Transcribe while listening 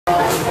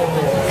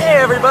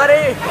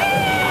everybody!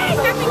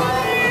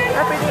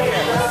 Happy New Year!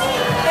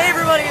 Hey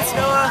everybody, it's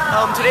Noah.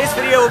 Today's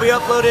video will be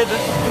uploaded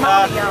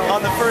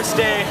on the first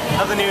day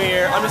of the new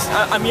year.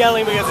 I'm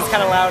yelling because it's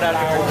kind of loud out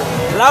here.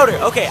 Louder!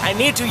 Okay, I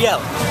need to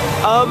yell.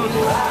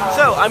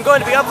 So I'm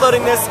going to be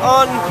uploading this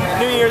on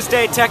New Year's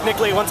Day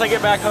technically once I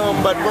get back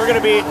home, but we're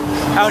going to be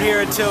out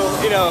here until,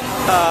 you know,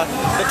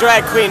 the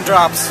drag queen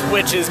drops,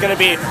 which is going to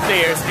be New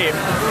Year's Eve.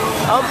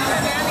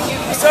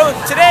 So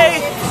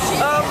today,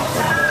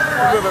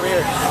 move over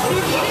here.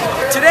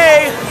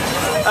 Today,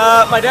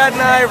 my dad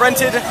and I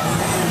rented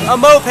a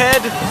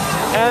moped,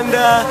 and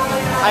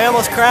I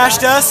almost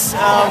crashed us.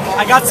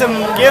 I got some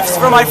gifts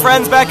from my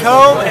friends back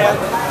home, and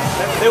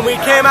then we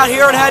came out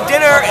here and had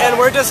dinner, and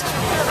we're just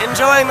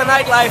enjoying the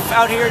nightlife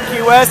out here in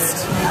Key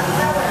West.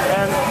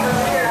 And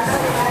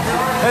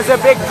there's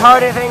a big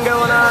party thing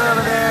going on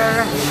over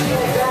there.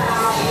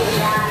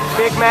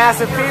 Big mass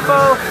of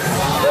people.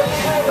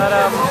 But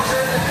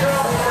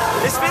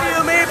this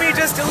video may be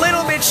just a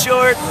little bit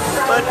short,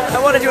 but I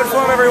wanted to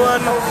inform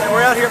everyone that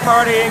we're out here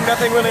partying.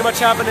 Nothing really much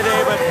happened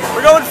today, but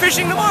we're going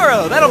fishing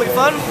tomorrow. That'll be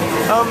fun.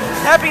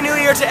 Happy New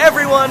Year to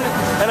everyone,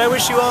 and I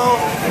wish you all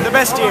the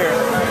best year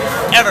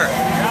ever.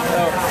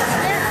 So,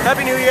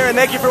 Happy New Year, and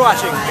thank you for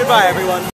watching. Goodbye, everyone.